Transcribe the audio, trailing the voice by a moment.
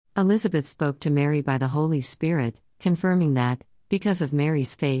Elizabeth spoke to Mary by the Holy Spirit, confirming that, because of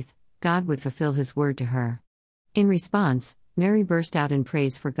Mary's faith, God would fulfill his word to her. In response, Mary burst out in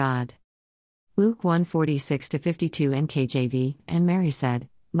praise for God. Luke 1:46-52 NKJV, and Mary said,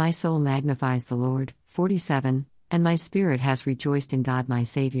 "My soul magnifies the Lord," 47, "and my spirit has rejoiced in God my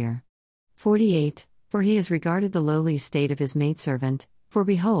Savior." 48, "For he has regarded the lowly state of his maidservant, for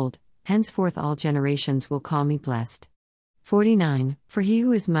behold, henceforth all generations will call me blessed." 49, "For he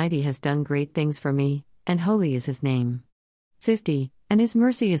who is mighty has done great things for me, and holy is his name." 50, "And his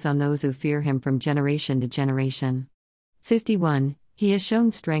mercy is on those who fear him from generation to generation." 51, "He has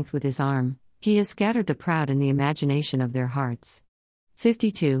shown strength with his arm, he has scattered the proud in the imagination of their hearts."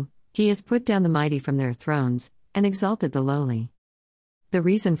 52, "He has put down the mighty from their thrones, and exalted the lowly." The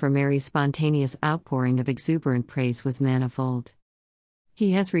reason for Mary's spontaneous outpouring of exuberant praise was manifold.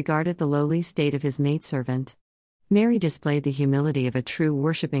 He has regarded the lowly state of his maidservant. Mary displayed the humility of a true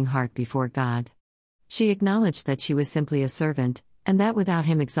worshipping heart before God. She acknowledged that she was simply a servant, and that without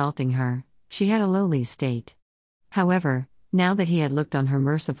him exalting her, she had a lowly state. However, now that he had looked on her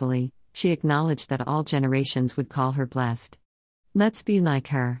mercifully, she acknowledged that all generations would call her blessed. Let's be like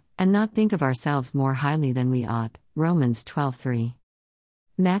her, and not think of ourselves more highly than we ought. Romans 12:3.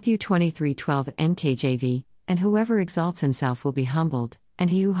 Matthew 23:12 NKJV, "And whoever exalts himself will be humbled, and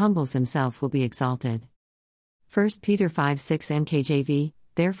he who humbles himself will be exalted." 1 Peter 5:6 NKJV,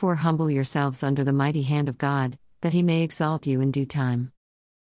 "Therefore humble yourselves under the mighty hand of God, that he may exalt you in due time."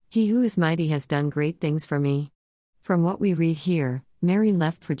 He who is mighty has done great things for me. From what we read here, Mary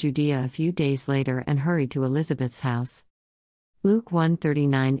left for Judea a few days later and hurried to Elizabeth's house. Luke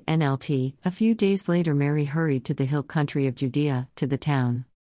 1:39 NLT, "A few days later Mary hurried to the hill country of Judea, to the town."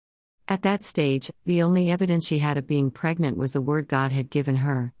 At that stage, the only evidence she had of being pregnant was the word God had given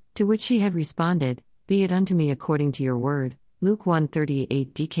her, to which she had responded, "Be it unto me according to your word." Luke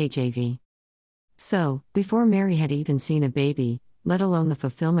 1:38 DKJV. So, before Mary had even seen a baby, let alone the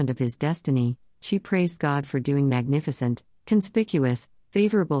fulfillment of his destiny, she praised God for doing magnificent, conspicuous,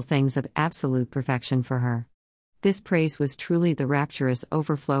 favorable things of absolute perfection for her. This praise was truly the rapturous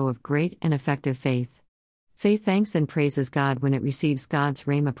overflow of great and effective faith. Faith thanks and praises God when it receives God's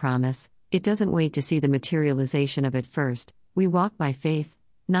Rhema promise. It doesn't wait to see the materialization of it first. We walk by faith,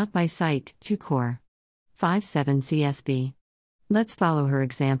 not by sight. 2 Cor. 5:7 CSB. Let's follow her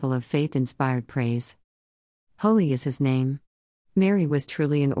example of faith-inspired praise. Holy is his name. Mary was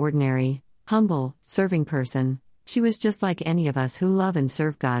truly an ordinary, humble, serving person. She was just like any of us who love and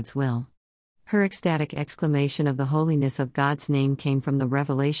serve God's will. Her ecstatic exclamation of the holiness of God's name came from the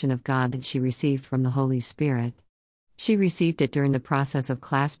revelation of God that she received from the Holy Spirit. She received it during the process of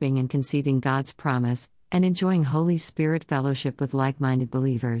clasping and conceiving God's promise, and enjoying Holy Spirit fellowship with like-minded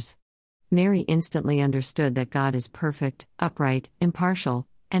believers. Mary instantly understood that God is perfect, upright, impartial,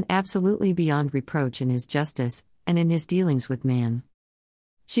 and absolutely beyond reproach in his justice, and in his dealings with man.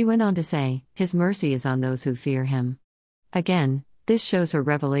 She went on to say, "His mercy is on those who fear him." Again, this shows her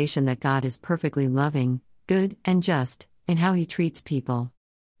revelation that God is perfectly loving, good, and just in how he treats people.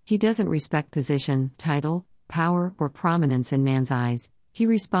 He doesn't respect position, title, power, or prominence in man's eyes. He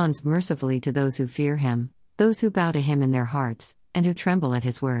responds mercifully to those who fear him, those who bow to him in their hearts, and who tremble at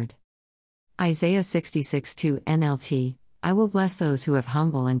his word. Isaiah 66:2 NLT, "I will bless those who have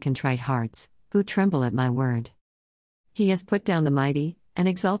humble and contrite hearts, who tremble at my word." He has put down the mighty, and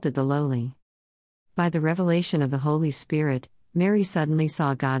exalted the lowly. By the revelation of the Holy Spirit, Mary suddenly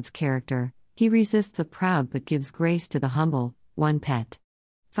saw God's character. He resists the proud but gives grace to the humble. 1 Pet.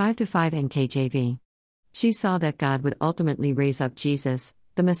 5-5 NKJV. She saw that God would ultimately raise up Jesus,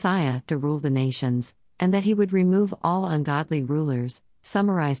 the Messiah, to rule the nations, and that he would remove all ungodly rulers,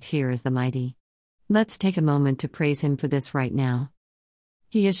 summarized here as the mighty. Let's take a moment to praise him for this right now.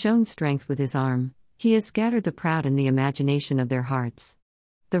 He has shown strength with his arm. He has scattered the proud in the imagination of their hearts.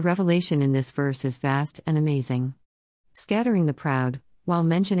 The revelation in this verse is vast and amazing. Scattering the proud, while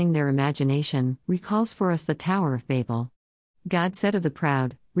mentioning their imagination, recalls for us the Tower of Babel. God said of the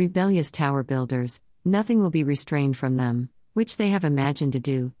proud, rebellious tower builders, "Nothing will be restrained from them, which they have imagined to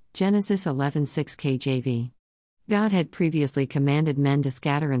do." Genesis 11:6 KJV. God had previously commanded men to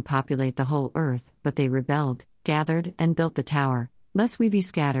scatter and populate the whole earth, but they rebelled, gathered, and built the tower, lest we be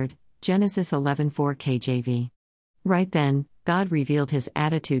scattered. Genesis 11:4 KJV. Right then, God revealed his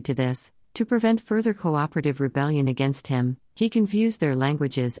attitude to this. To prevent further cooperative rebellion against him, he confused their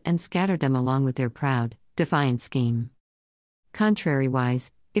languages and scattered them along with their proud, defiant scheme.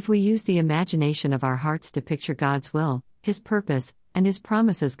 Contrariwise, if we use the imagination of our hearts to picture God's will, his purpose, and his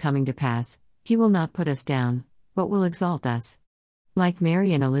promises coming to pass, he will not put us down, but will exalt us. Like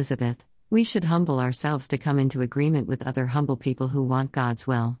Mary and Elizabeth, We should humble ourselves to come into agreement with other humble people who want God's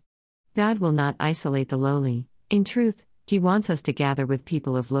will. God will not isolate the lowly. In truth, He wants us to gather with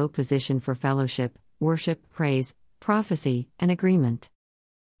people of low position for fellowship, worship, praise, prophecy, and agreement.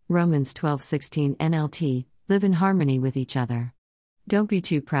 Romans 12:16 NLT, live in harmony with each other. Don't be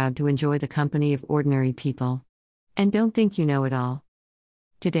too proud to enjoy the company of ordinary people. And don't think you know it all.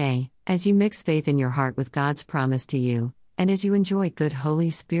 Today, as you mix faith in your heart with God's promise to you, and as you enjoy good Holy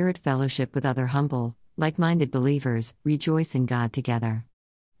Spirit fellowship with other humble, like-minded believers, rejoice in God together.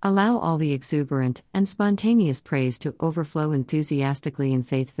 Allow all the exuberant and spontaneous praise to overflow enthusiastically in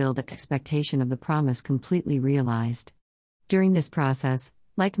faith-filled expectation of the promise completely realized. During this process,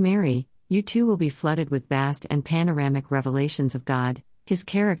 like Mary, you too will be flooded with vast and panoramic revelations of God, His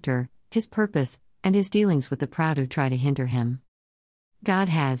character, His purpose, and His dealings with the proud who try to hinder Him. God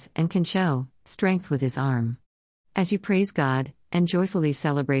has, and can show, strength with His arm. As you praise God, and joyfully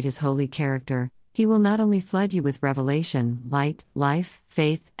celebrate His holy character, He will not only flood you with revelation, light, life,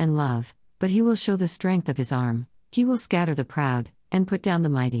 faith, and love, but He will show the strength of His arm. He will scatter the proud, and put down the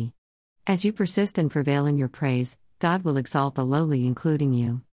mighty. As you persist and prevail in your praise, God will exalt the lowly, including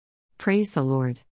you. Praise the Lord.